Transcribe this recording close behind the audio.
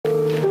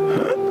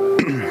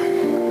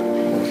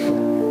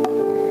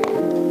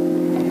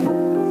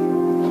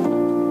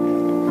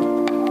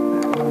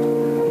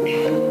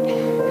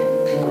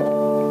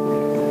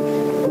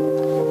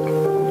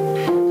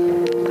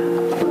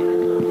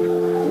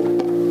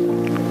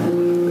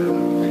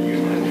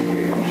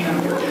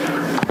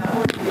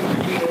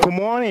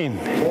morning.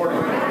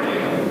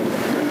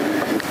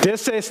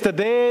 This is the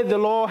day the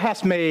Lord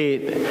has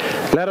made.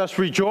 Let us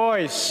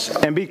rejoice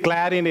and be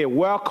glad in it.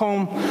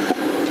 Welcome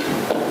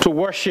to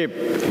worship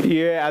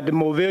here at the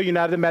Mobile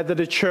United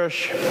Methodist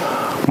Church.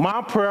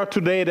 My prayer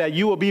today that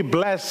you will be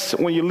blessed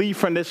when you leave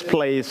from this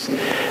place,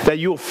 that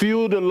you will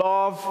feel the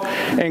love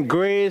and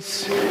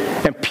grace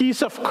and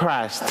peace of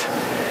Christ.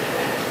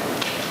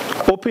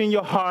 Open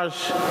your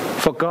hearts,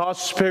 for God's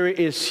Spirit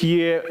is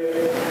here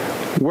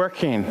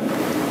working.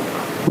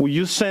 Will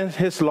you sense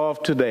His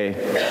love today,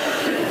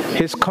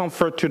 His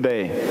comfort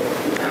today?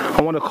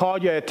 I want to call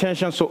your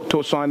attention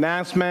to some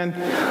announcement.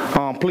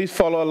 Please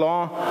follow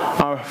along.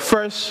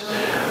 First,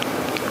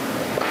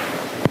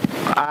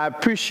 I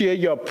appreciate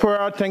your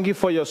prayer. Thank you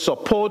for your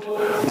support.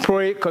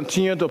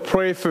 Continue to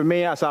pray for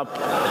me as I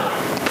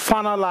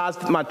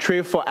finalized my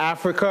trip for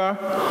Africa.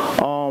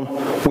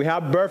 We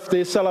have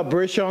birthday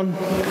celebration.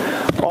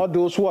 All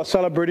those who are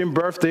celebrating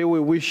birthday, we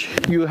wish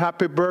you a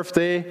happy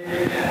birthday.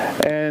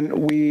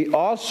 And we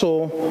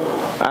also,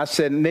 as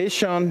a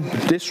nation,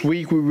 this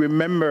week we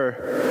remember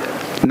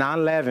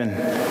 9/11.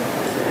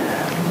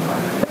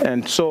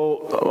 And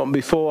so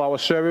before our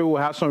service,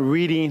 we'll have some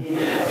reading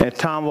and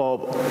time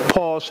of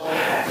pause.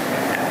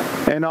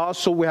 And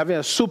also we're having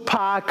a soup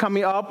pie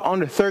coming up on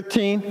the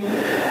 13th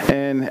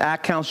and our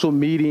council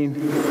meeting.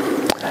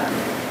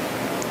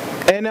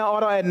 Any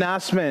other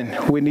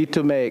announcement we need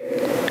to make?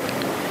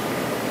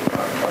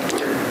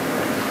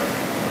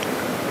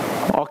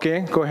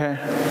 Okay, go ahead.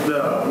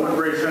 The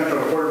Woodbury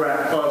Central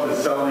Quarterback Club is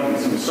selling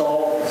some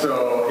salt,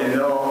 so and the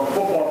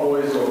football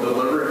boys will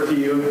deliver it to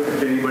you.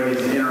 If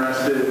anybody's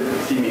interested,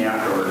 see me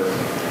afterwards.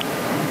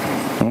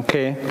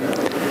 Okay.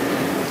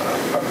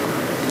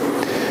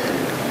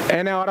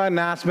 Any other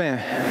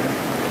announcement?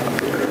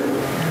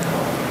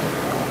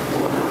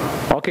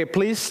 Okay,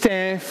 please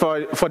stand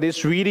for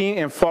this reading,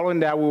 and following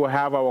that we will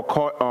have our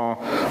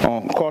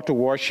call to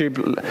worship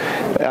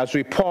as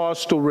we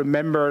pause to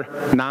remember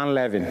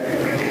 9/11.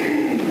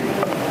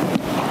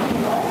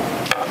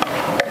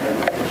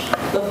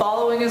 The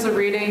following is a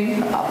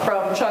reading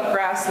from Chuck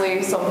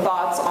Grassley, some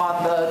thoughts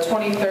on the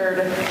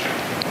 23rd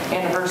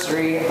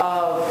anniversary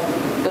of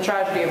the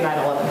tragedy of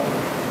 9/11.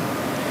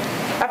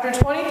 After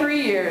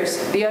 23 years,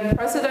 the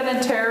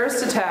unprecedented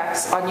terrorist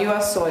attacks on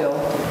U.S. soil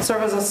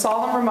serve as a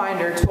solemn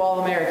reminder to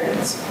all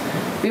Americans.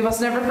 We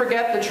must never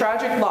forget the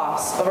tragic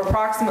loss of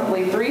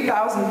approximately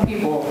 3,000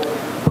 people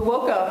who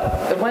woke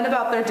up and went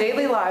about their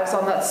daily lives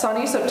on that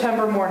sunny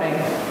September morning,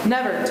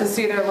 never to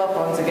see their loved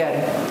ones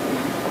again.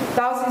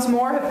 Thousands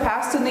more have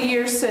passed in the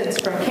years since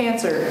from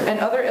cancer and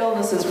other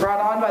illnesses brought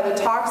on by the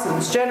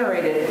toxins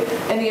generated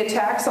in the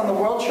attacks on the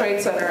World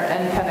Trade Center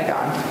and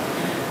Pentagon.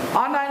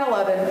 On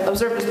 9/11,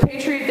 observed as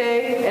Patriot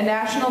Day and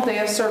National Day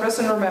of Service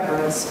and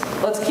Remembrance,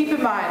 let's keep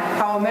in mind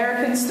how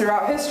Americans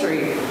throughout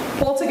history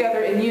pull together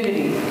in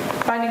unity,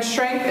 finding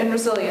strength and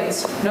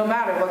resilience no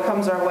matter what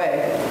comes our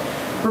way.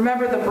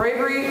 Remember the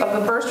bravery of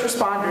the first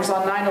responders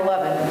on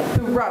 9/11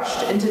 who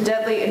rushed into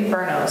deadly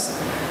infernos,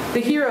 the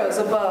heroes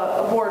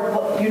aboard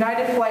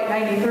United Flight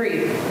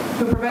 93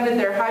 who prevented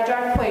their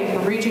hijacked plane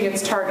from reaching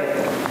its target,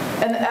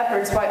 and the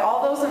efforts by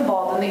all those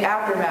involved in the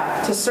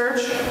aftermath to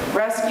search,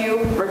 rescue,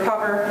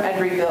 recover, and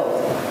rebuild.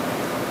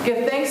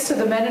 Give thanks to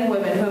the men and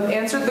women who have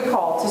answered the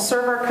call to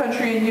serve our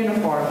country in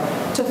uniform,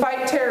 to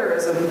fight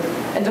terrorism,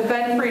 and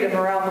defend freedom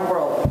around the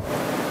world.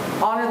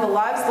 Honor the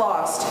lives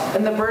lost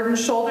and the burden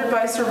shouldered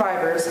by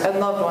survivors and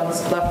loved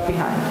ones left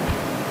behind.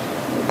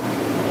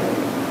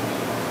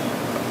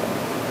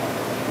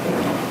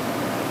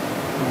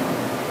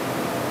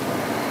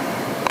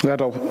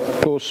 Let us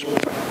close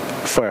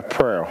for a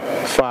prayer.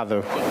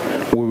 Father,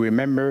 we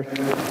remember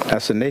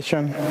as a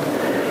nation,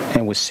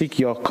 and we seek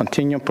your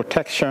continued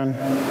protection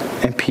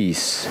and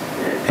peace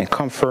and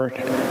comfort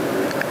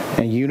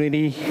and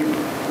unity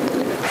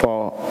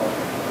for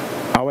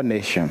our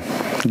nation.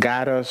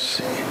 Guide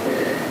us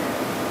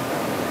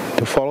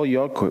to follow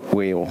your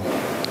will.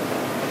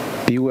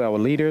 Be with our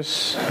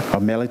leaders, our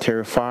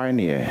military far and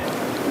near,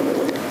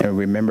 and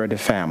remember the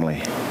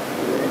family.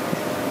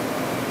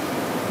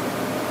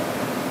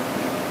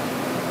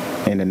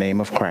 In the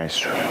name of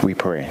Christ, we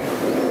pray.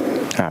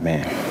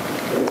 Amen.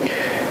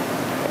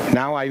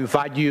 Now I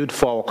invite you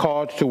for our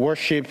call to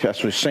worship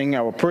as we sing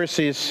our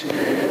praises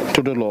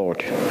to the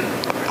Lord.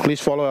 Please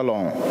follow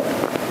along.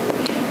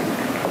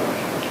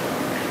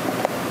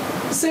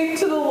 Sing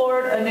to the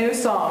Lord a new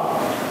song,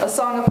 a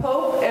song of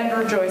hope and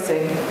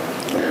rejoicing.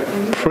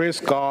 Praise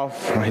God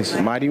for his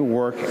mighty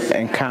work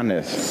and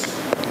kindness.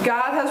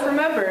 God has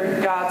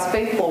remembered God's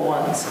faithful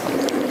ones.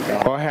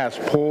 God has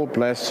poured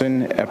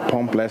blessing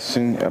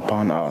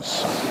upon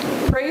us.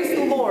 Praise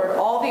the Lord,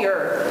 all the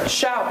earth.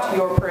 Shout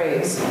your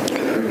praise.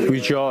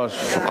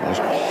 Rejoice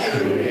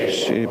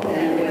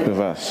with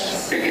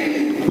us.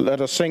 Let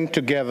us sing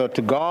together.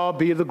 To God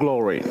be the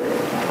glory.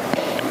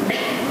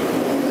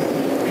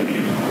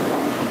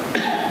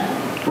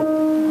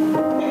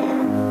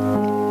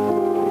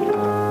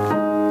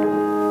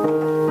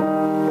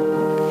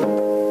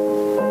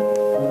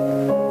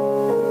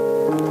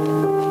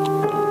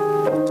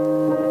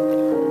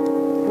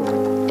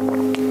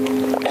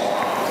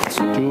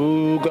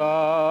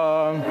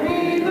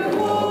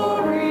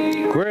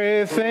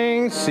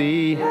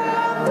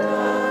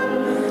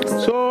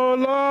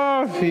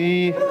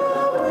 He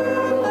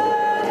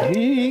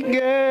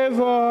gave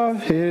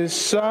of his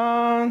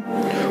son.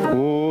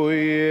 Oh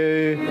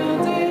yeah.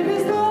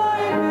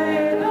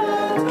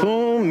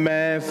 To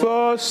man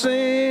for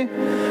sin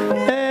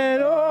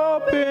and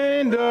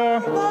open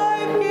the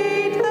life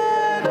gate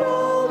that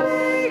all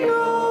may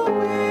go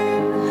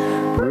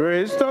in.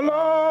 Praise the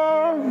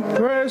Lord,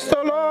 praise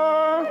the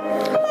Lord.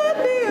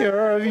 Let the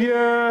earth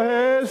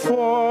hear his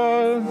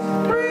voice.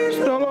 Praise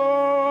the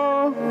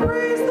Lord,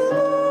 praise the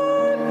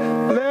Lord.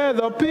 Let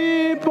the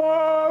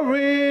people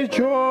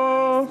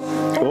rejoice.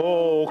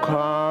 Oh,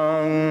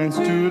 come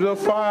to the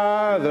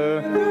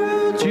Father,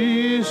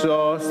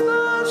 Jesus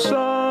the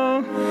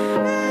Son,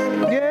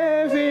 and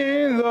give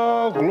him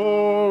the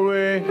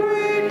glory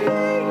great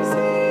things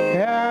he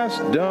has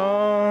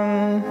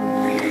done.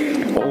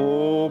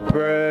 Oh,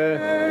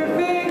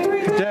 perfect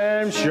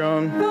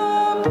redemption,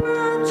 the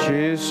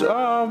purchase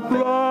of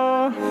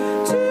blood,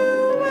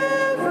 to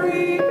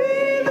every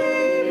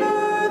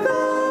believer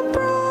the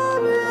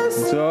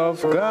promise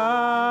of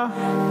God.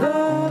 The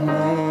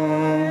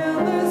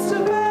loyalist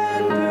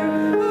defender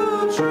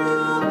who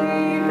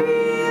truly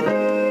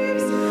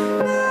believes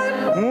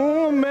that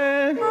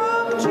woman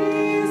from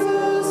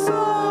Jesus a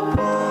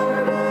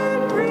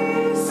pardon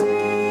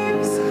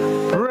receives.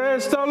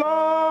 Praise the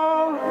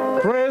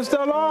Lord, praise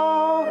the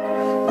Lord.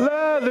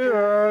 Let the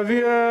earth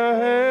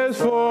hear his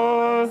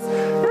voice.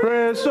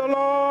 Praise the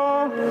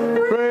Lord,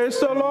 praise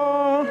the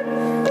Lord.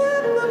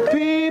 Let the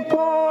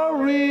people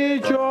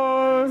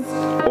rejoice.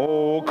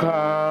 Oh,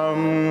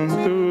 come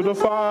to the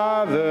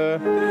Father,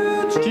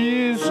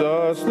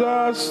 Jesus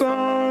the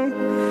Son,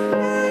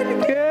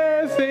 and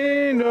give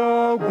him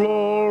the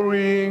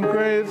glory.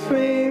 Great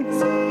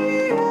things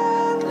he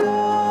hath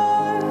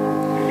done.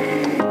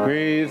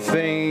 Great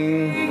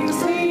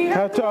things he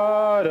hath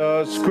taught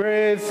us.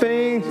 Great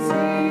things he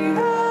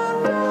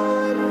hath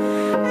done.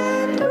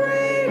 And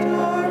great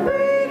are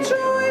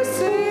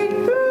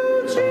rejoicing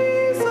through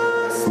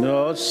Jesus.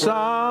 No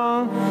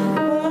song,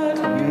 but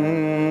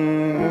amen.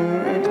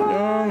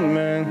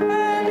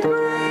 And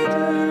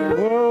greater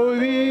will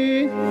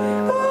be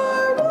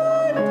our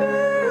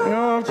wonder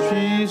of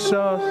Jesus.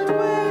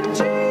 When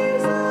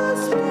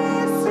Jesus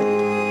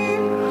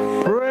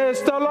received.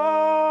 Praise the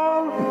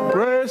Lord,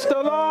 praise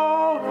the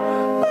Lord.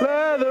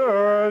 Let the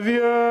earth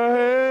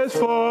hear his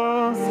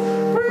voice.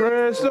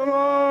 Praise the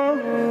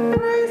Lord,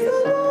 praise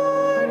the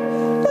Lord.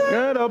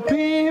 Let the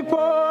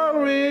people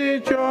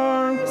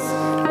rejoice.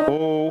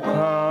 Oh,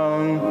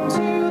 come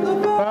to the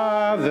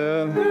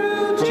Father,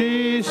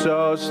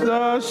 Jesus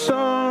the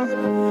Son,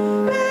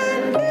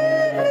 and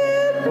give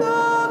him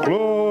the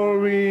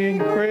glory.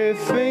 Great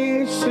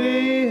things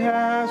he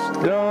has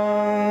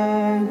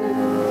done.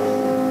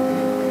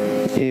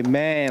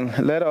 Amen.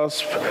 Let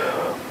us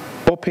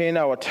open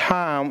our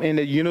time in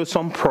the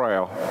unison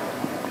prayer.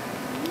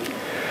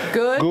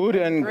 Good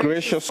and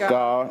gracious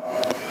God,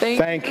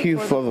 thank you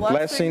for the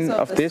blessing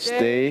of this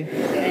day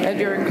and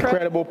your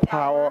incredible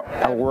power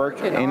at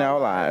work in our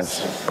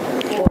lives.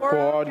 Pour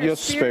out your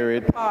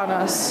Spirit upon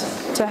us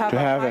to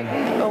have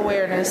an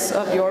awareness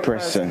of your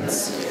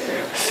presence.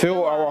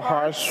 Fill our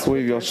hearts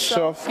with your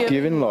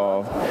self-giving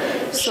love,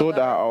 so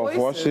that our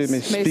voices may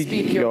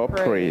speak your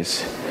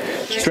praise.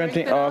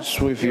 Strengthen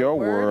us with your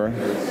word,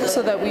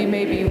 so that we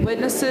may be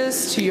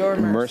witnesses to your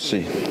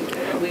mercy.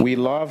 We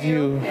love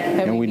you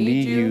and we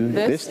need you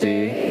this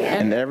day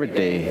and every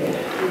day.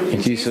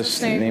 In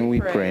Jesus' name we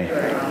pray.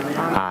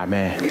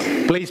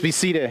 Amen. Please be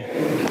seated.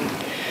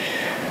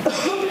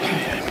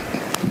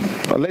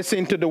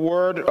 Listen to the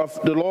word of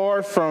the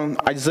Lord from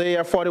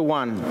Isaiah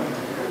 41.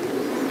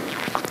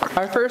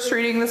 Our first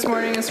reading this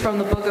morning is from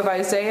the book of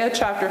Isaiah,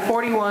 chapter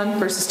 41,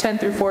 verses 10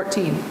 through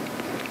 14.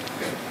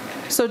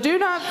 So do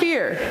not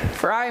fear,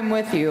 for I am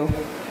with you.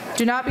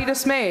 Do not be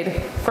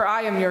dismayed, for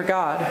I am your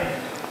God.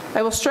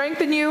 I will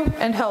strengthen you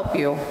and help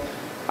you.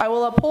 I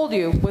will uphold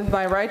you with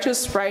my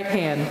righteous right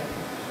hand.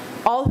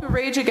 All who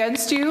rage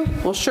against you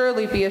will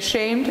surely be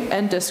ashamed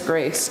and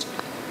disgraced.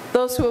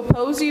 Those who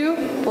oppose you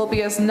will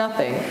be as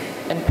nothing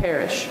and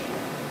perish.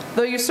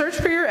 Though you search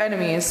for your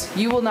enemies,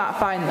 you will not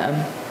find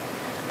them.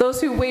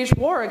 Those who wage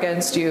war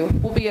against you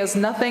will be as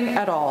nothing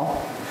at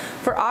all.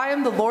 For I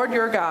am the Lord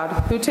your God,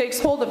 who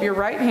takes hold of your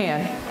right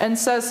hand and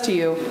says to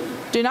you,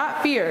 do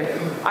not fear,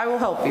 I will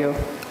help you.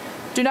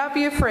 Do not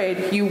be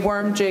afraid, you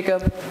worm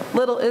Jacob.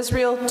 Little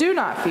Israel, do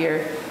not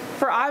fear,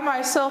 for I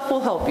myself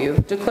will help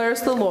you,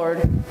 declares the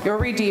Lord, your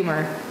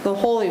Redeemer, the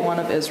Holy One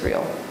of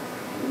Israel.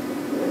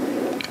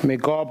 May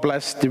God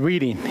bless the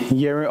reading,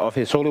 hearing of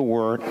his holy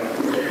word.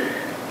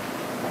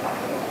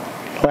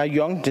 Our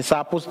young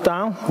disciples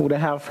down, who don't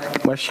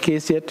have much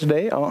kids here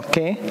today,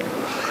 okay.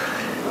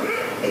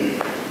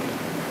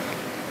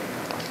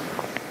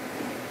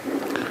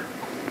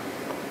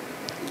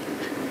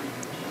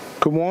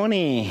 Good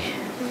morning.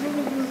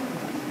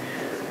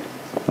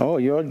 Oh,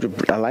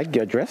 I like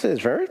your dress.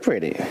 It's very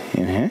pretty.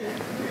 Uh-huh.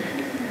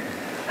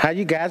 How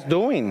you guys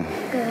doing?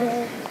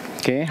 Good.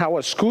 Okay, how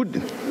was school?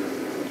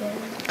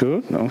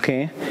 Good,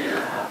 okay.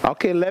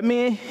 Okay, let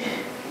me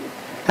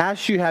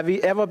ask you, have you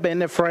ever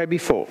been afraid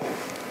before?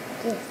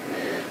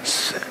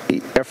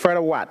 Afraid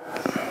of what?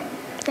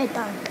 The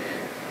dog.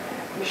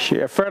 She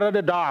afraid of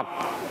the dark.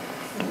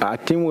 I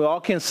think we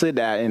all can say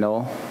that, you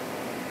know.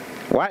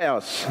 What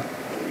else?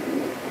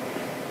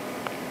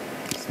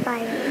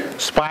 Spider.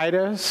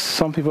 Spiders.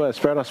 Some people are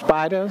afraid of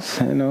spiders,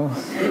 you know.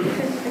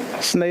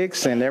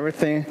 Snakes and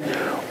everything.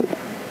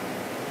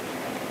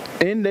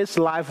 In this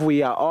life,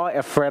 we are all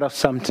afraid of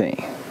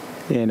something,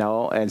 you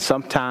know. And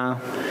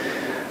sometimes,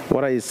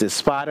 whether it's the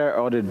spider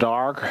or the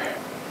dark.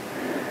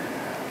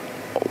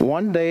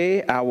 One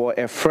day, I was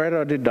afraid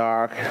of the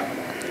dark,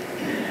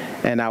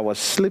 and I was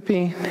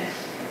sleeping,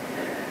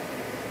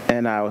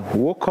 and I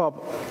woke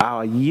up,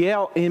 I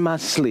yelled in my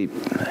sleep.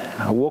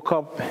 I woke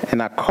up,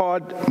 and I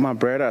called my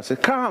brother. I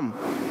said, come.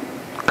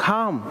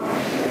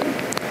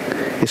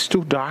 It's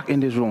too dark in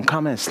this room.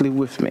 Come and sleep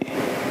with me.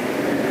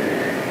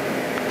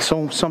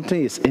 So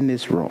something is in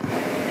this room.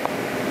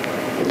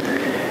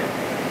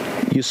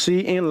 You see,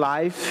 in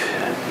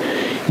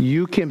life,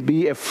 you can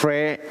be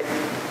afraid,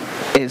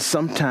 and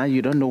sometimes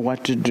you don't know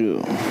what to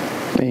do,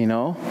 you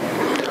know,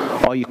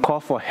 or you call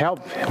for help,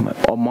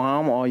 or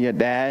mom or your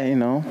dad, you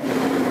know.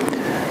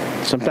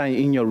 Sometimes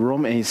in your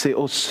room and you say,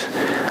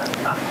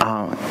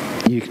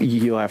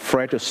 you are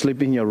afraid to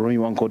sleep in your room.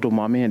 You want to go to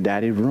mommy and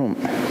daddy's room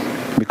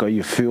because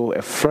you feel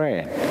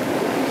afraid.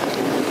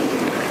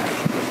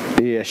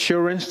 The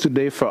assurance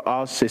today for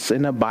us is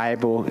in the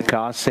Bible.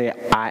 God said,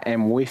 I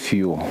am with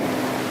you.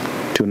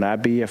 Do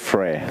not be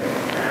afraid.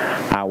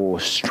 I will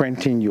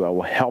strengthen you. I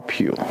will help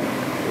you.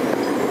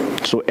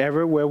 So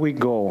everywhere we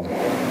go,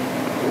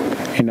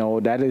 you know,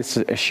 that is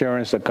the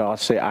assurance that God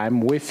said,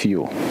 I'm with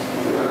you.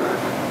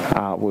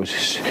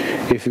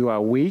 If you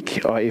are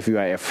weak or if you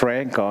are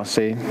afraid, God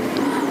said,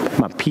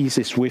 my peace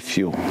is with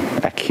you.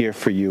 I care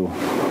for you.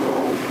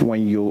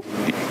 When you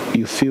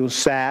feel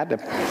sad,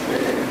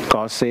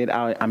 God said,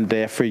 I'm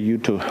there for you,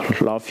 to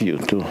love you,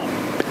 to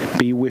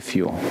be with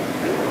you.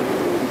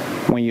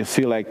 When you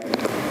feel like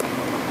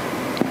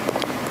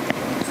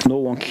no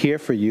one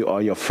cares for you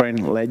or your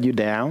friend let you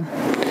down,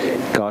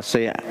 God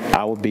said,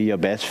 I will be your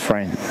best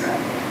friend.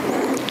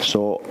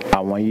 So I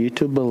want you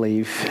to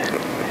believe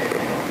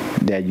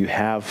that you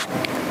have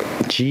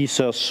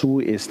Jesus who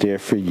is there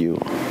for you.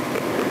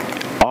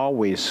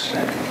 Always.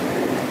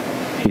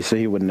 He said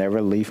he would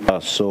never leave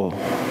us. So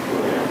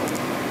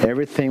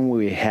everything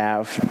we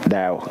have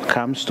that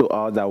comes to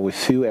us that we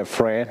feel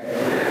afraid,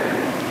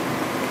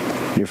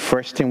 the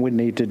first thing we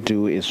need to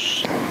do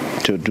is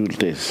to do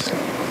this.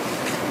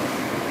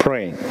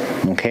 Pray,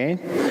 okay?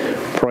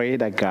 Pray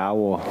that God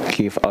will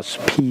give us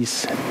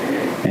peace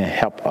and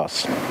help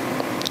us.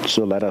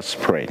 So let us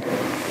pray.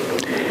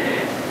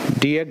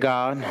 Dear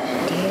God,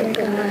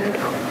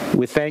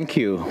 we thank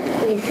you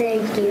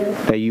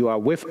that you are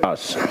with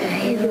us.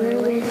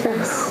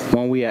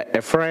 When we are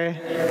afraid,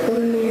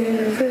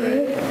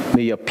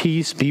 may your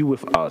peace be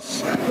with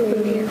us.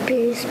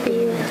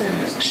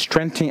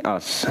 Strengthen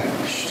us.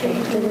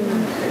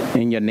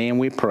 In your name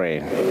we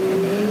pray.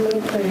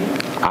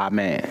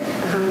 Amen.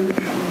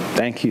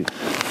 Thank you.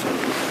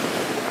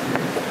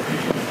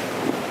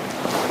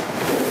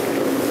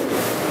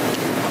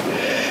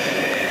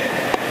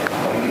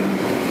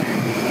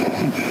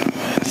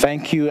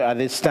 Thank you. At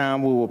this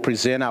time, we will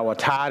present our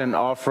tithe and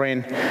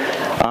offering.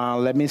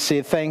 Let me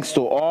say thanks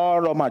to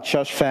all of my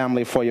church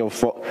family for your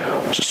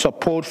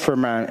support for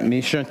my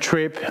mission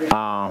trip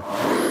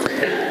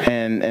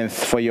and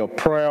for your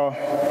prayer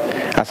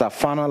as I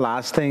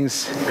finalize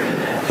things.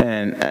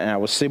 And I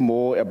will say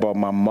more about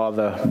my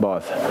mother,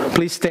 but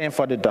please stand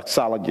for the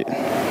doxology.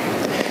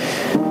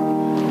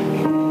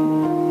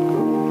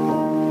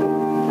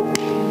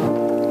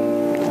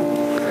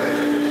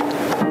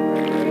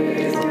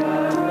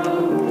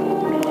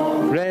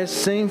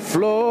 Blessing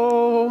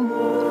flow.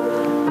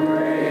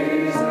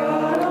 Praise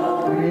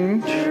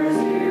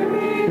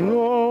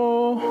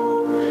Lord.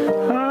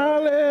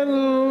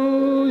 Hallelujah.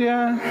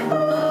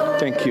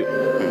 Thank you.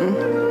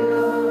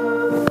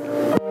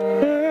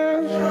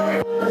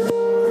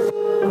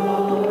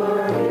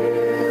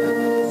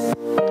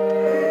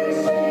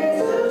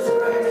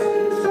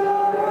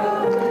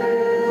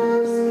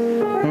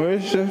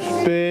 Worship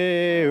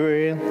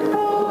Spirit.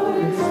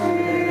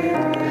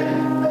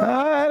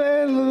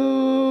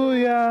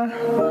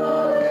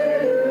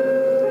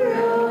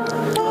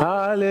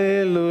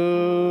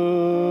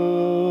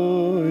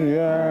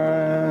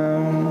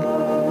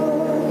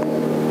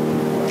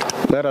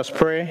 Let us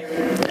pray.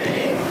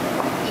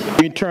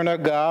 Eternal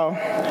God,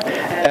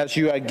 as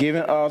you are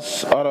giving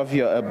us out of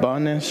your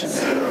abundance,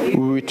 we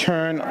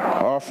return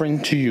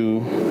offering to you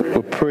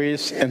with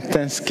praise and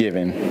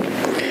thanksgiving.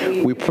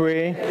 We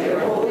pray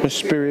the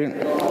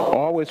Spirit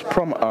always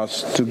prompt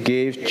us to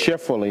give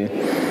cheerfully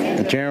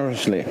and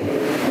generously.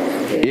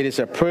 It is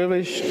a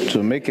privilege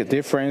to make a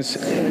difference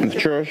in the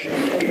church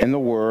and the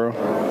world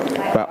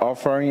by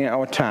offering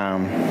our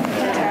time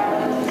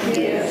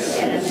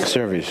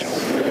service.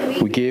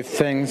 We give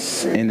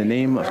thanks in the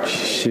name of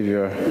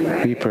Savior.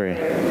 We pray.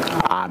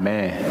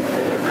 Amen.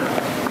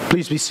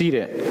 Please be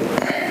seated.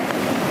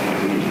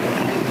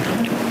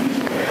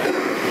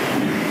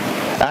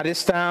 At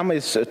this time,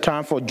 it's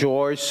time for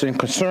joys and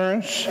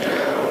concerns.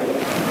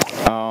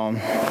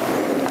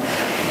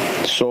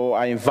 So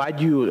I invite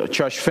you,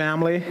 church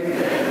family,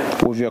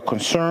 with your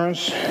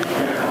concerns.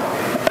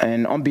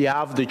 And on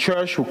behalf of the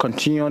church, we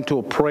continue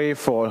to pray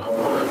for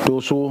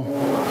those who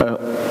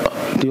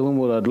dealing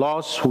with a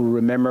loss, who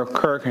remember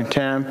Kirk and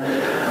Tam.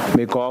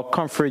 May God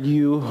comfort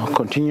you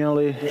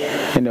continually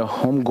in the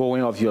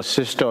homegoing of your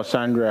sister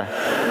Sandra,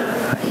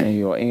 and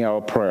you are in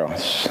our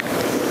prayers.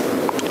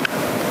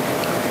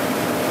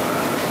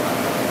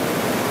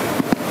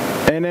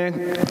 Any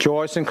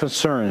joys and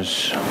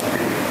concerns?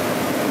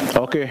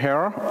 Okay,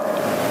 Harold.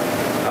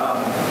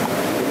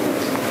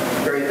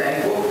 Very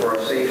thankful for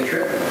a safe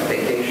trip,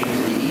 vacation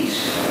to the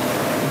east.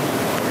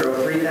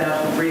 Drove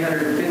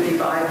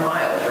 3,355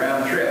 miles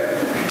round trip.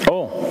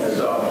 Oh.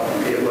 So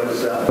it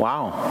was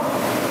Wow.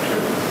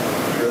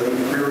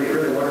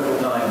 really wonderful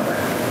time.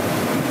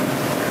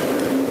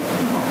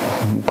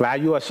 I'm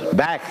glad you are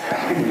back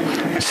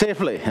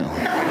safely.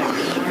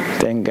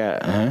 Thank God.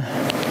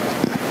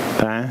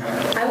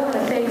 I want to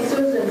thank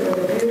Susan for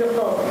the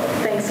beautiful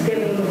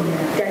Thanksgiving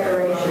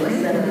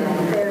decorations that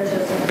are there.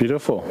 Just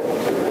Beautiful.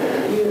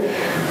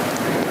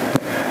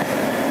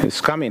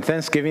 It's coming.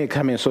 Thanksgiving is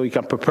coming, so you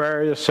can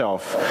prepare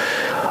yourself.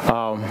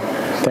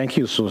 Thank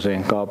you,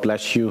 Susan. God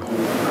bless you.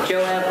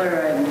 Joe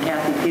Adler and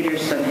Kathy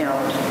Peterson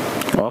helped.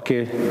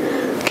 Okay.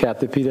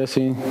 Kathy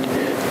Peterson,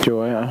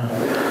 Joanna,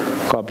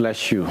 God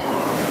bless you.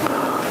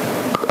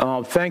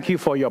 Thank you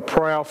for your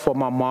prayer for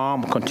my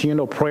mom. Continue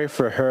to pray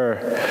for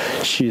her.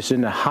 She's in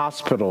the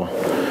hospital.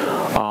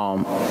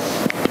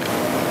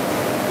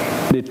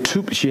 The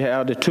tube, she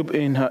had the tube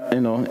in her,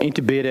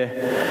 intubated,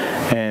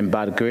 and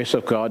by the grace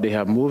of God, they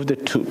have moved the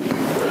tube,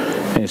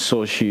 and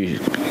so she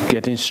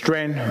getting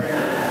strength.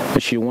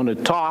 She want to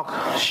talk.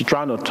 She's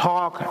trying to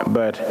talk,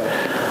 but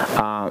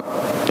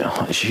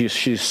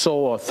she's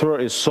sore. Her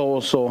throat is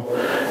sore, so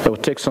it will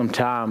take some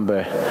time.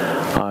 But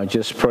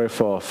just pray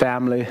for her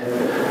family.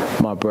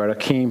 My brother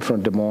came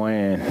from Des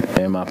Moines,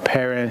 and my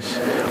parents.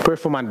 Pray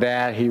for my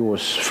dad. He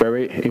was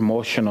very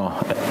emotional,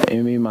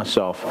 and me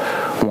myself,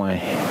 when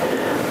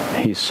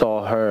he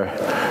saw her.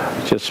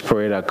 Just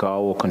pray that God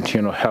will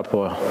continue to help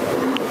her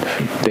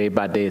day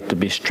by day to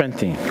be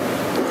strengthened.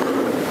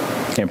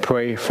 And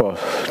pray for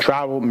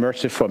travel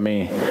mercy for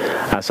me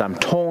as I'm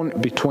torn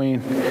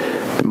between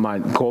my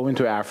going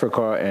to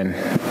Africa and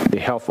the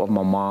health of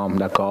my mom,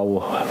 that God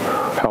will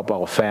help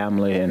our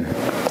family and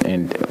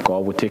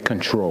God will take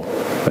control.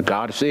 But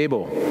God is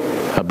able.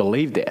 I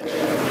believe that.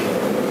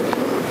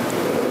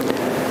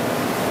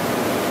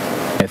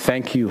 And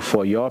thank you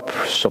for your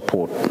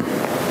support.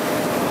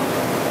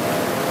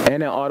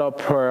 Any other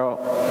prayer,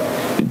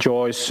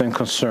 joys, and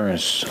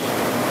concerns?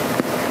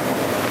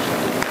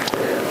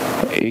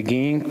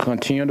 Again,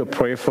 continue to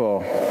pray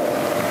for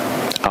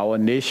our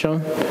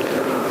nation,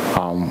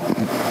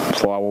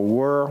 for our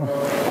world,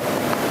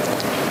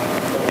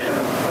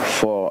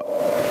 for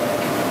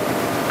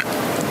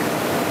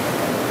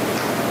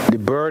the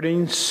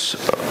burdens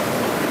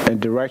and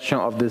direction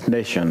of this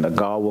nation, that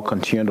God will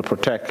continue to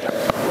protect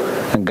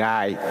and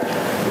guide,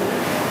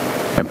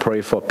 and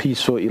pray for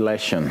peaceful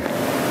election.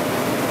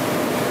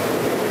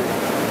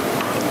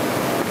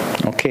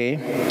 Okay.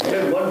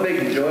 There's one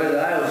big joy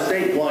that Iowa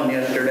State won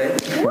yesterday.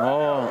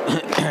 Oh.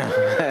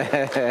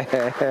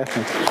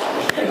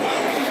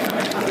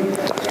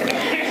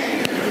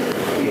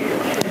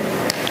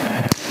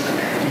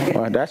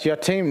 Well, that's your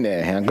team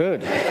there.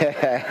 Good.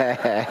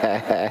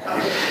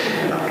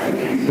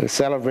 Let's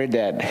celebrate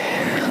that.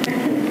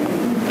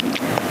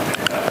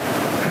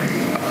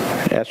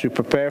 As we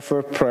prepare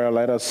for prayer,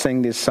 let us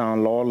sing this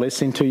song. Lord,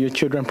 listen to your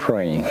children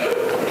praying.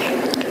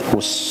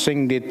 We'll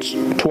sing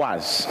it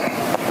twice.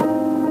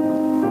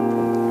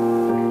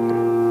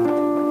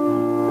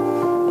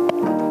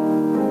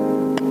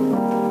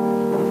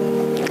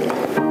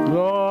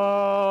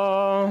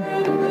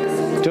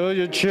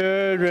 Your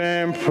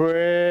children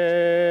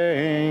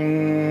praying,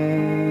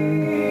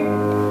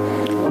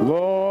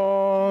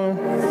 Lord,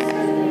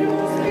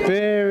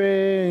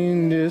 Spirit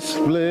in this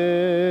place.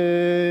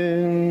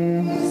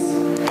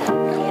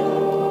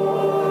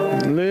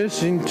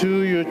 Listen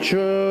to your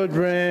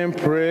children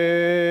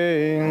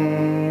praying.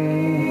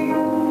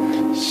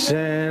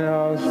 Send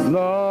us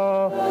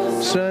love,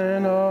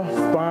 send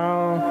us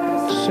power,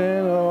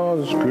 send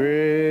us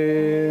grace.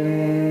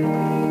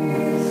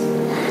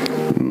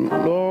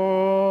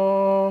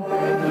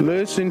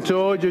 Listen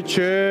to your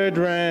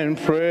children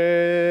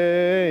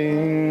praying.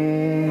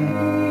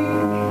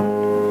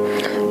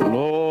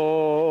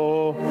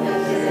 Lord,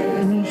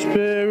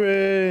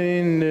 Spirit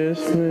in this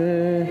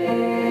place.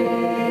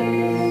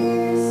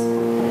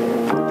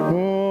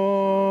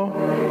 Oh,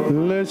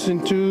 listen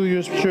to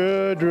your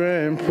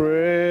children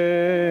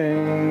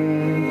praying.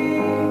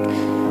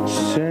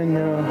 Send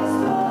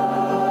us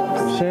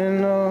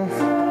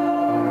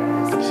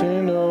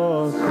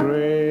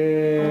grace.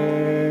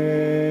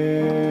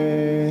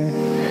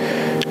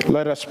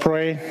 Let us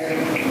pray.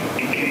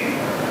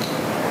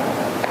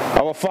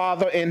 Our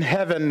Father in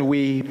heaven,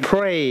 we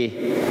pray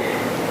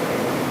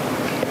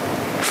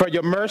for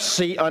your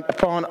mercy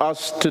upon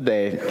us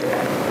today.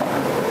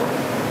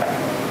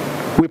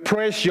 We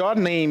praise your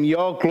name,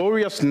 your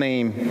glorious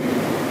name,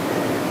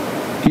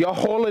 your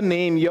holy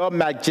name, your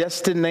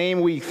majestic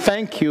name. We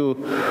thank you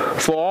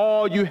for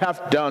all you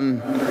have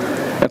done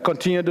and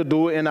continue to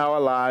do in our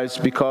lives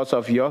because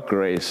of your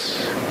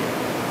grace.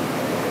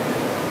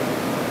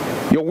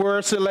 Your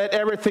word said, let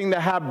everything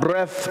that have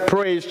breath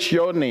praise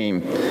your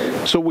name.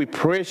 So we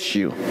praise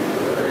you.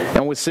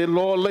 And we say,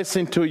 Lord,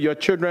 listen to your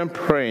children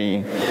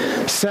praying.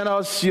 Send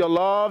us your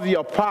love,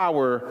 your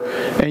power,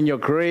 and your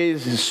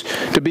grace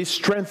to be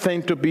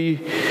strengthened to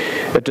be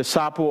a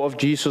disciple of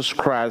Jesus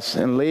Christ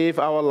and live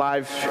our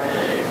life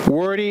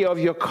worthy of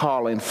your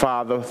calling,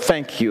 Father.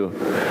 Thank you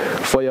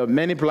for your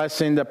many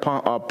blessings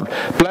upon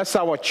us. Bless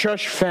our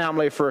church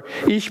family, for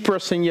each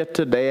person here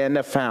today and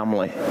their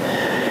family.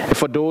 And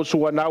for those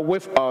who are not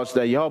with us,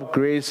 that your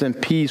grace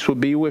and peace will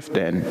be with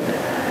them.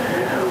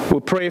 We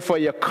pray for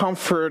your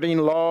comforting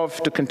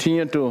love to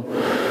continue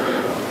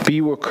to be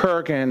with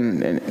Kirk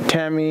and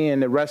Tammy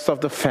and the rest of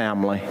the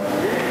family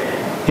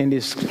in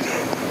this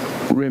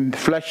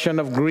reflection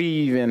of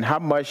grief and how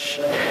much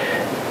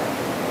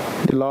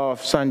they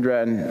love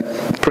Sandra,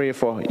 and pray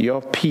for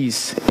your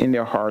peace in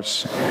their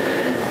hearts.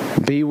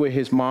 Be with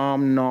his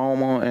mom,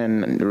 Norma,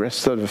 and the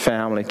rest of the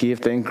family. Give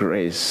them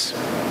grace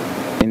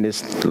in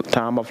this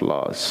time of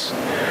loss.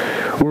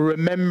 We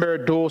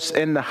remember those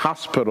in the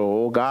hospital,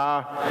 oh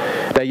God,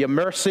 that your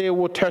mercy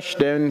will touch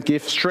them,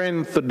 give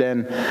strength to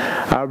them.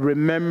 I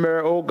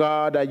remember, oh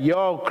God, that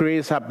your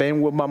grace have been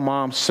with my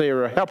mom,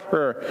 Sarah. Help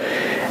her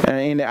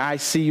in the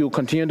ICU.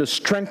 Continue to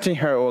strengthen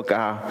her, oh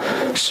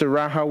God.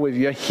 Surround her with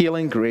your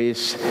healing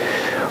grace.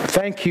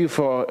 Thank you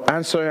for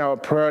answering our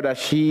prayer that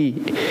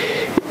she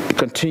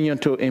continue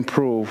to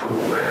improve.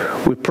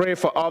 We pray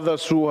for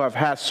others who have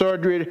had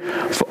surgery,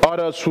 for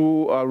others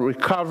who are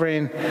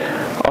recovering,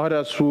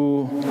 others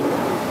who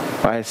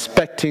are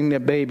expecting their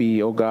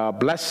baby, oh God.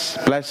 Bless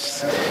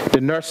the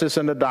nurses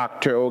and the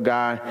doctor, oh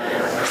God,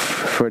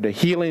 for the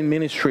healing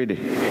ministry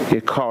they're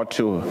called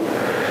to.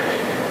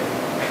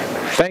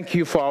 Thank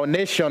you for our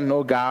nation,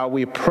 oh God.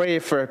 We pray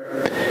for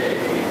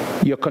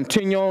your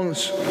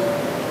continuous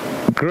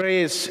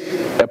grace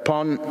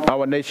upon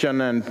our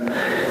nation, and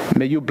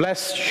may you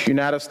bless the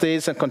United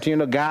States and continue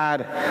to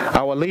guide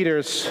our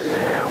leaders.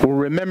 We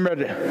remember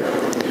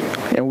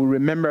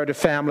the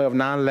family of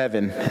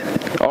 9/11,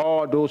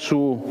 all those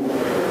who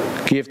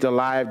give their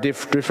life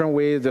different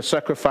ways, the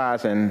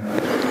sacrifice, and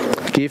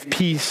give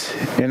peace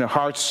in the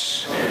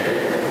hearts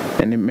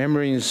and the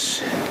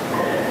memories.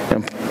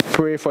 And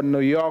pray for New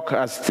York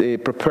as they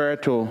prepare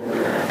to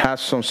have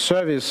some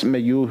service. May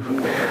you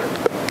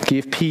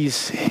give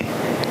peace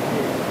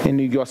in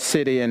New York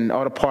City and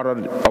other part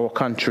of our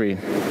country.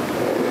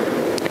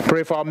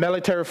 Pray for our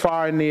military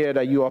far and near,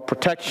 that your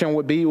protection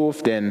would be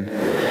with them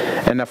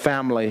and the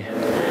family.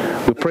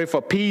 We pray for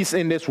peace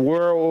in this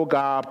world, oh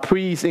God,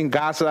 peace in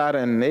Gaza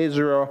and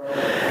Israel,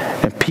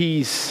 and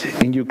peace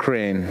in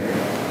Ukraine.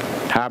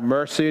 Have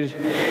mercy,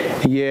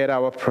 hear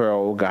our prayer,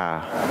 oh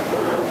God.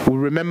 We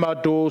remember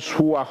those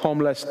who are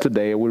homeless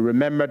today. We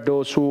remember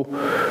those who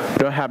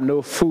don't have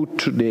no food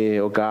today,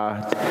 oh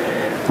God.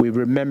 We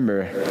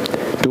remember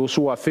those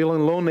who are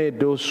feeling lonely,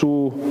 those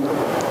who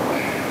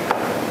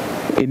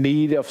in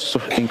need of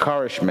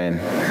encouragement.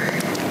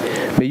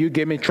 May you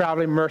give me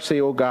traveling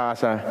mercy, oh God,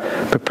 as I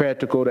prepare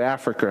to go to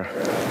Africa.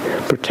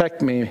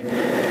 Protect me.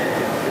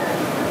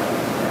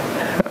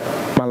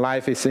 My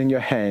life is in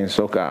your hands,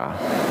 oh God.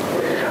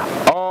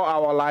 All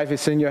our life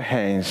is in your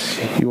hands.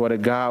 You are the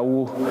God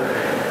who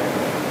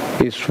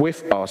is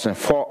with us and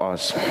for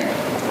us.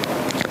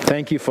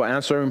 Thank you for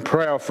answering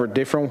prayer for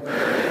different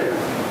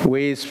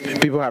ways.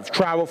 People have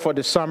traveled for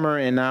the summer,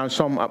 and now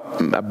some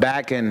are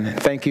back, and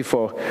thank you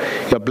for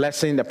your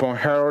blessing upon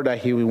Harold, that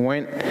he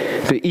went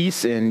to the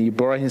east and you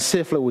brought him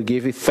safely. We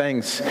give you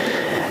thanks.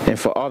 And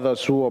for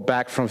others who are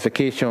back from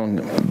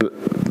vacation,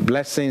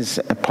 blessings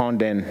upon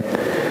them.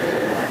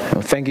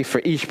 And thank you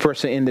for each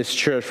person in this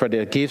church for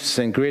their gifts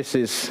and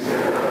graces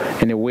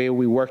and the way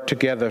we work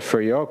together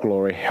for your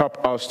glory.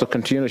 Help us to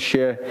continue to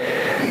share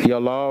your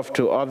love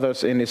to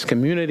others in this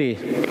community.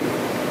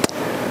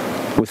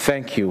 We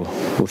thank you.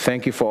 We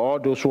thank you for all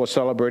those who are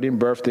celebrating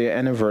birthday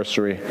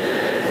anniversary,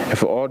 and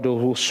for all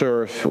those who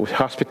serve with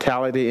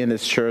hospitality in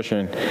this church.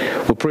 And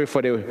we pray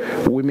for the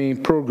women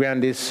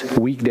program this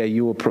week, that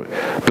you will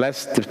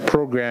bless the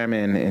program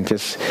and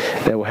just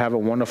that we'll have a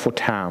wonderful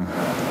time.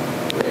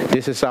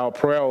 This is our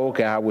prayer, oh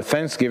God, with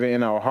thanksgiving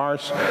in our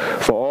hearts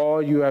for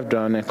all you have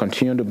done and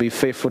continue to be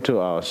faithful to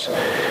us.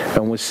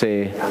 And we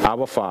say,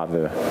 Our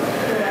Father,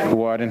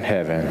 who art in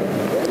heaven,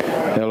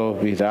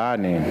 hallowed be thy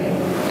name.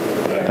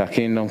 Thy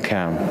kingdom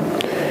come,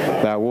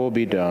 thy will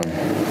be done,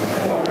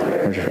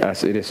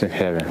 as it is in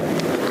heaven.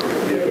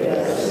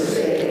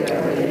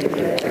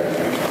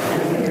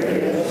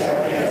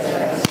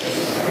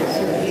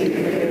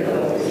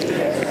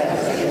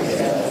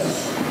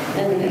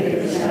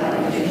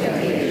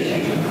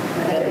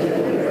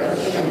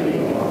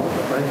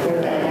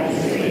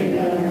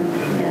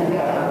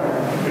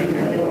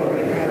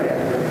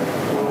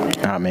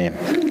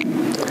 Amen.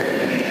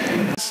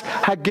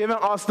 giving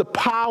us the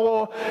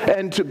power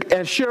and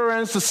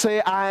assurance to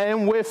say, I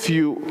am with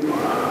you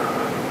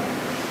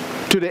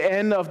to the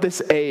end of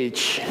this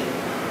age.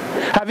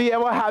 Have you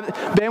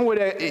ever been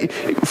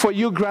with for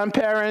you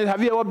grandparents,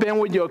 have you ever been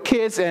with your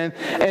kids and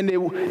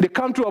they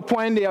come to a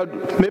point, they are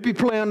maybe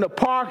playing in the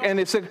park and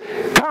they say,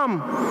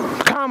 come,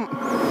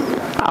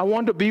 I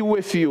want to be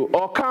with you.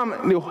 Or come,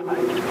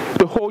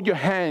 they hold your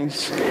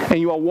hands and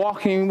you are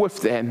walking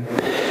with them.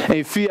 And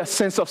you feel a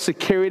sense of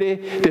security,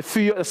 they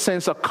feel a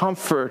sense of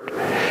comfort.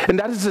 And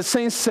that is the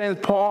same sense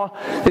Paul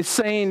is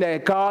saying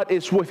that God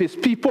is with his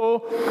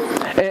people.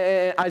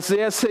 And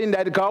Isaiah is saying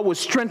that God will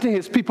strengthen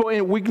his people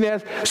in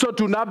weakness. So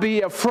do not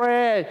be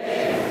afraid,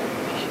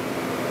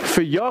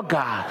 for your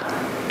God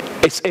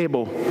is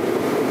able.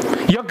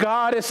 Your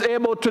God is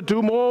able to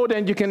do more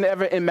than you can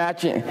ever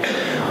imagine.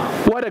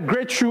 What a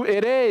great truth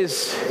it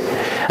is.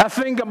 I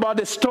think about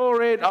the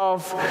story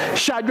of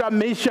Shadrach,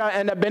 Meshach,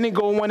 and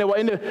Abednego when they were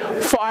in the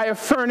fire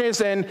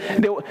furnace and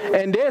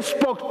they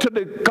spoke to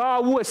the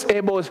God who is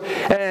able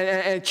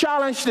and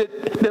challenged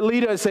the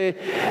leader and say,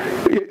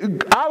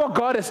 our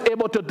God is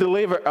able to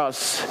deliver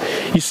us.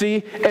 You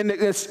see, and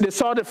they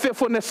saw the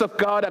faithfulness of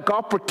God, that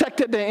God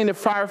protected them in the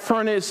fire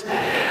furnace.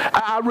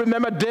 I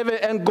remember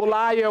David and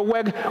Goliath,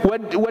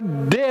 where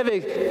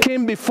David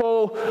came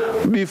before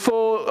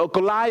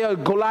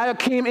Goliath. Goliath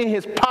came in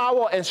his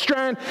power and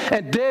strength,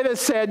 and David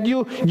said,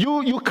 you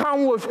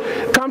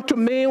come to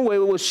me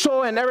with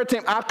sword and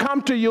everything. I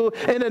come to you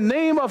in the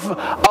name of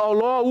our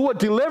Lord who will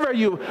deliver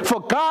you, for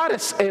God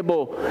is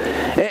able.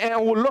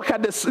 And we'll look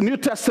at this New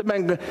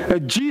Testament,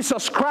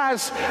 Jesus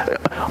Christ,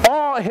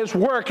 all his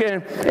work,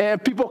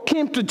 and people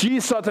came to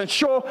Jesus and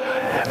show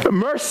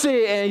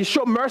mercy, and he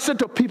showed mercy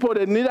to people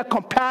that needed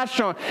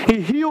compassion.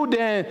 He healed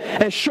them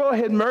and showed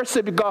his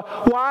mercy, because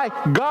why?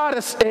 God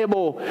is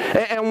able.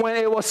 And when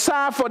it was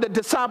time for the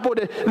disciples,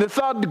 they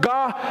thought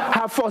God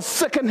had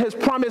forsaken his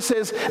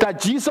promises, that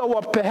Jesus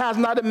was perhaps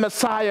not the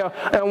Messiah.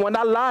 And when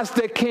that last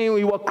day came,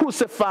 he was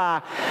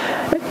crucified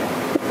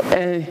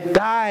and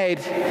died.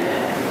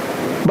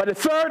 But the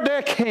third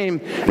day came,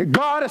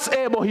 God is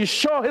able. He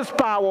showed his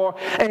power,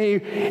 and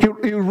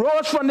he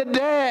rose from the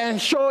dead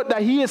and showed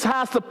that he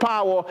has the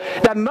power,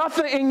 that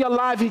nothing in your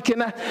life he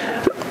cannot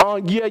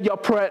hear your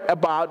prayer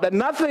about, that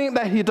nothing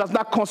that he does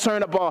not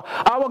concern about.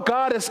 Our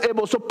God is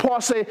able. So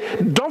Paul said,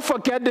 don't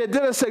forget that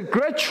this is a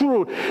great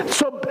truth.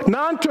 So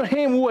now to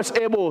him who is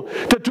able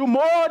to do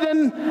more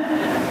than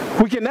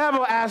we can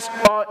ever ask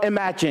or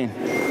imagine,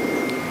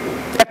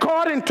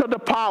 according to the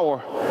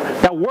power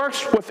that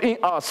works within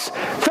us.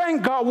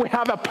 Thank God we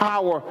have a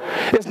power.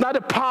 It's not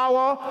the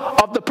power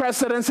of the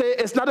presidency.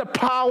 It's not the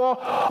power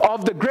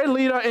of the great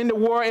leader in the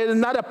world. It is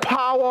not the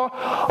power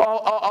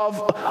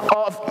of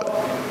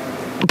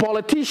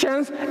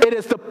politicians. It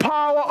is the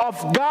power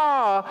of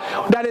God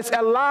that is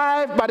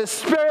alive by the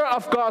Spirit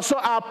of God. So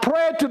I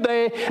pray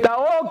today that,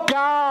 oh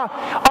God,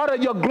 out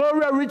of your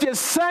glory riches,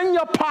 send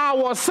your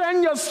power,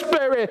 send your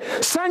Spirit,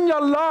 send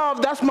your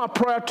love. That's my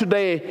prayer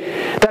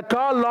today, that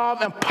God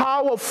love and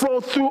power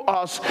flow through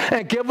us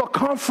and give us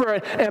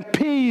comfort and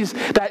peace,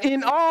 that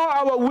in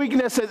all our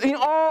weaknesses, in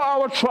all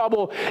our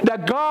trouble,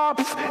 that God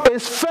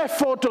is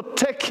faithful to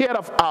take care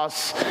of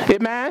us.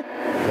 Amen?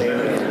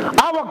 Amen.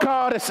 Our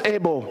God is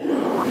able.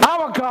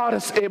 Our God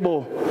is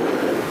able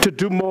to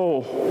do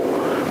more.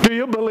 Do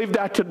you believe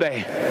that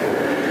today?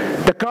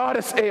 That God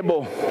is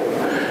able.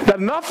 That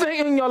nothing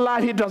in your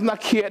life he does not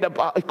care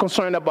about,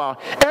 concerned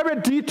about. Every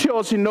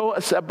detail he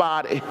knows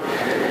about it.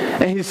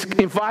 And he's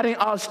inviting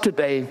us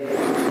today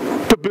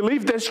to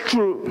believe this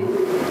truth,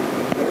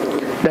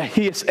 that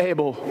he is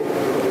able,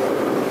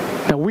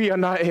 that we are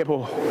not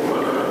able,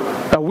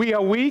 that we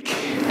are weak,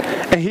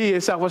 and he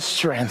is our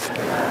strength.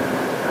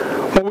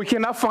 When we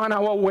cannot find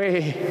our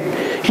way,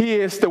 he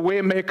is the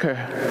way maker.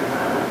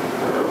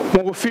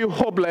 When we feel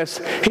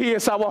hopeless, he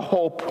is our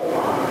hope.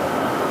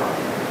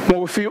 When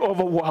we feel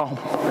overwhelmed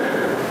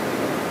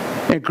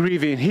and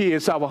grieving, he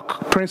is our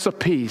Prince of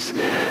Peace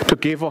to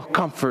give us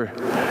comfort,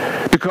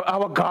 because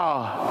our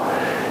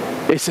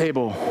God is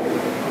able.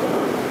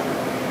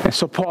 And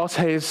so Paul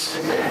says,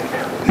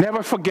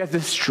 never forget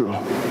this truth.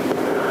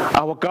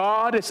 Our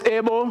God is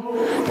able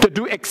to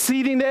do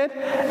exceedingly,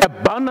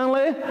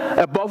 abundantly,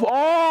 above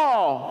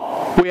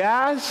all we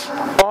ask,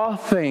 all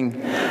things,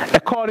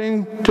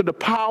 according to the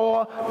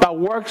power that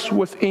works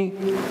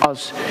within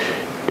us.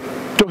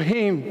 To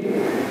him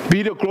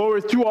be the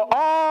glory through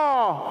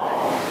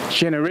all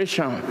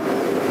generations,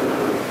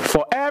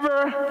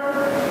 forever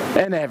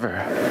and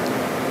ever.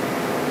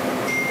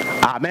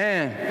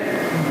 Amen.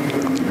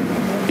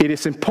 It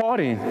is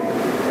important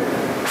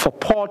for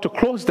Paul to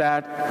close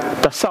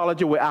that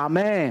doxology with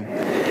amen.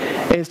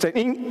 It's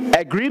an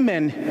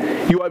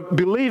agreement. You are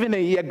believing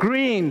and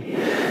agreeing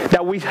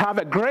that we have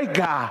a great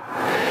God,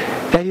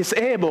 that he's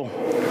able.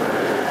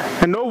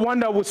 And no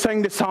wonder we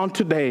sang this song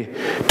today.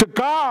 To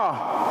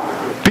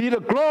God be the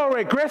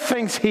glory, great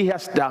things he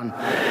has done,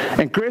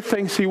 and great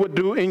things he will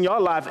do in your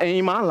life and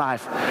in my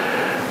life.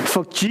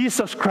 For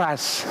Jesus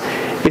Christ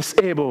is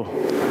able.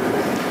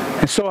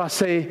 And so I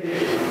say,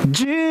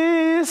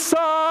 Jesus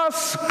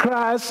Jesus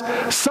Christ,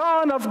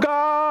 Son of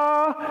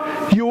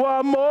God, you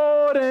are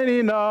more than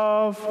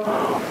enough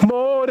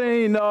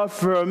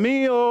for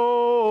me,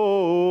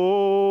 oh.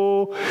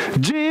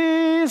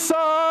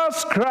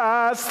 Jesus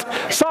Christ,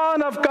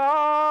 Son of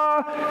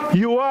God,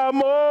 you are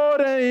more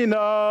than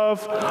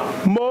enough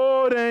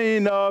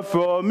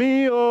for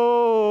me,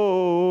 oh.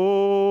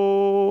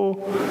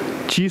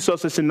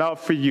 Jesus is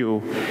enough for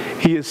you.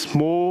 He is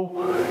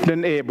more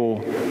than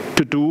able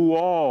to do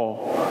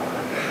all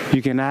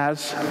you can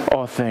ask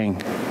or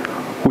think.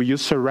 Will you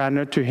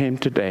surrender to him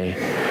today?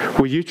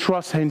 Will you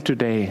trust him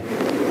today?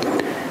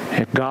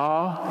 And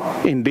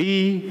God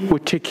indeed will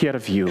take care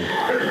of you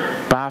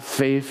by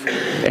faith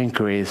and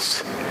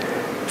grace.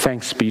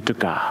 Thanks be to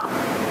God.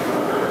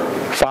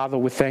 Father,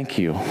 we thank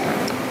you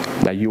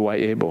that you are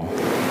able.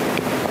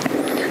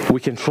 We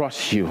can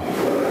trust you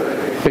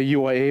that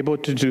you are able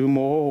to do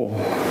more.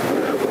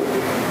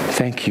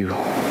 Thank you.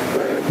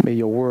 May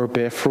your word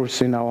bear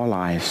fruits in our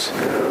lives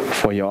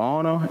for your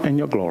honor and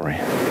your glory.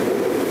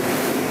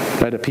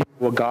 Let the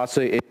people of God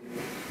say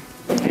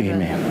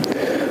amen.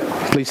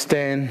 Please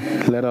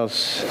stand. Let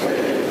us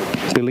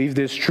believe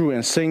this true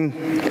and sing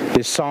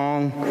this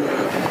song,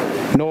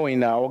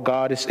 knowing that our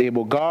God is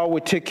able. God will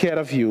take care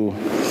of you.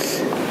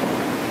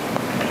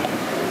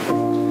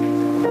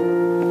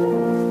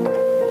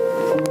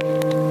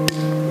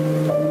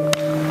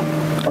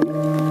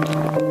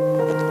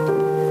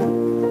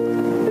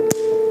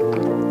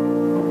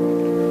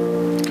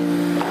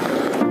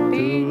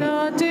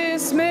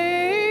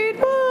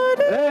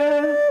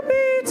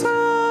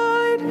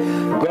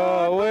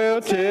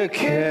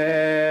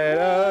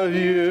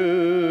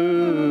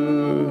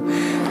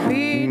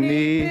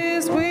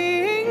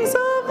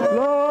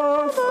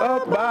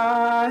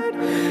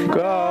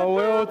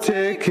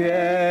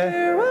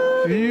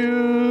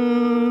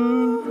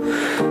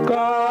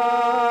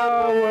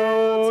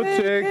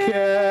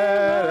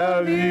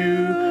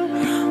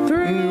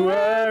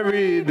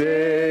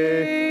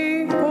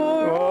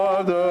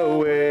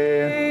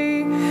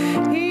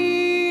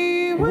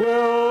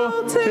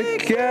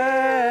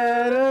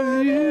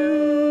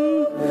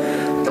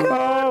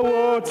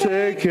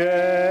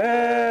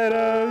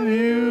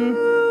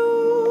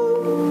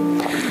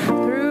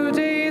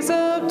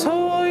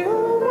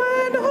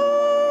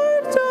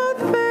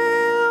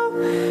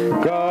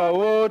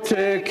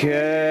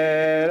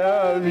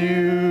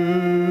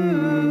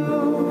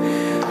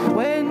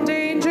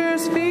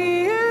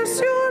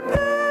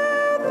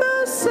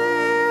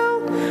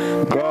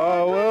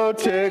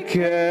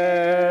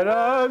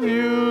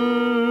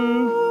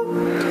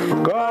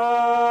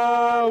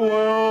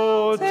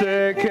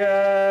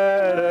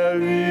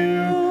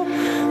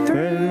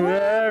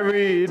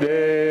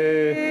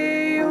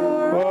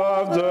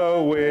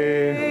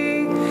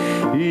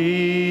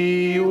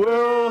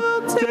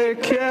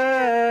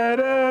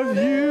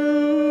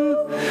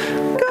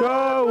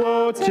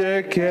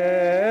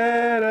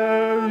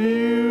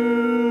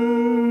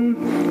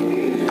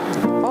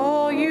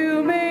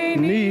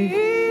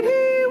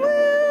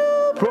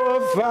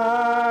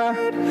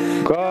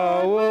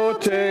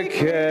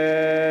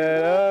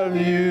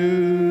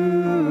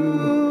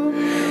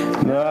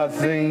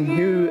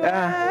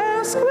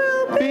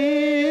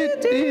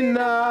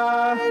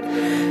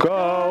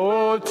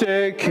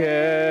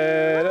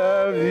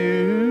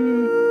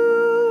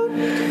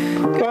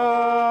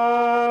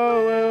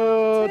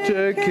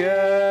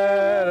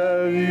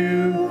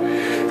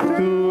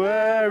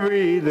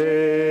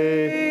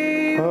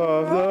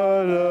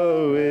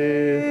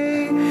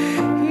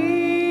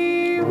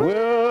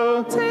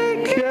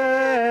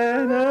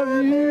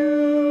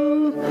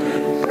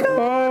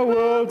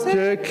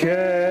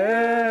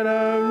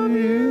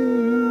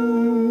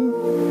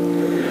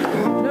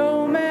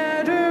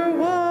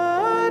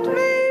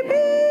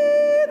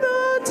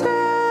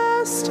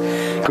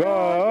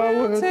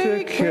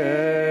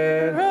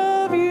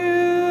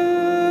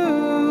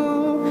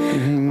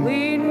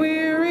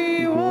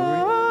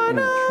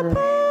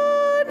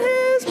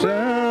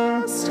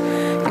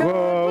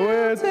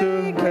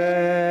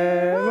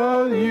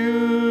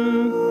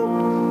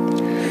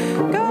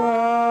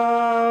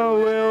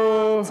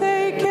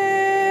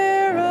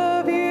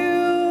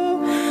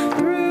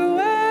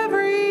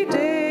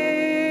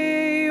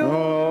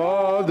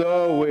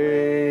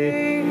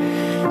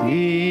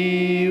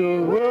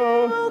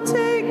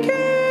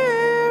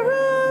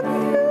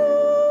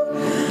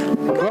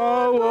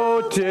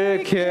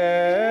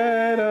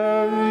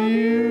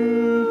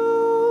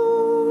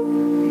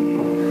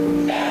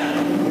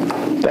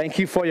 Thank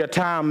you for your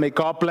time. May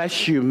God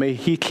bless you. May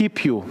he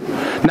keep you.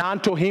 Now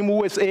unto him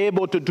who is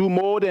able to do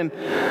more than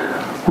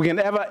we can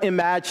ever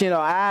imagine or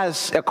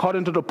ask,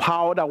 according to the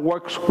power that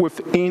works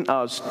within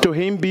us. To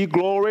him be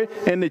glory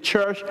in the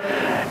church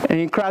and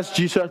in Christ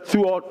Jesus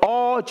throughout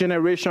all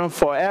generations,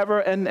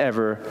 forever and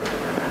ever.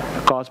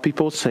 God's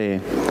people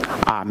say,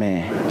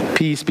 amen.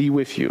 Peace be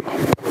with you.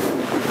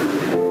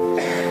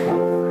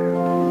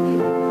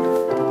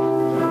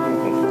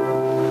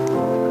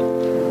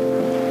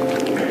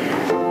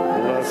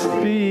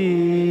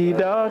 Be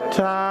the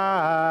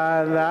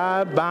tie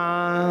that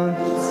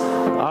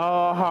binds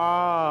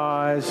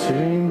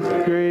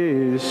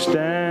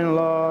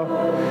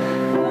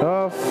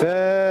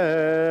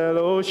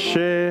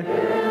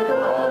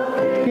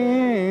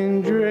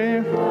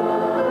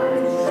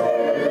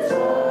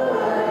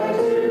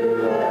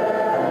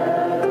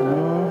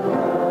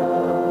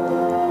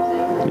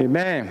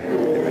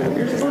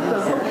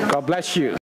bless you.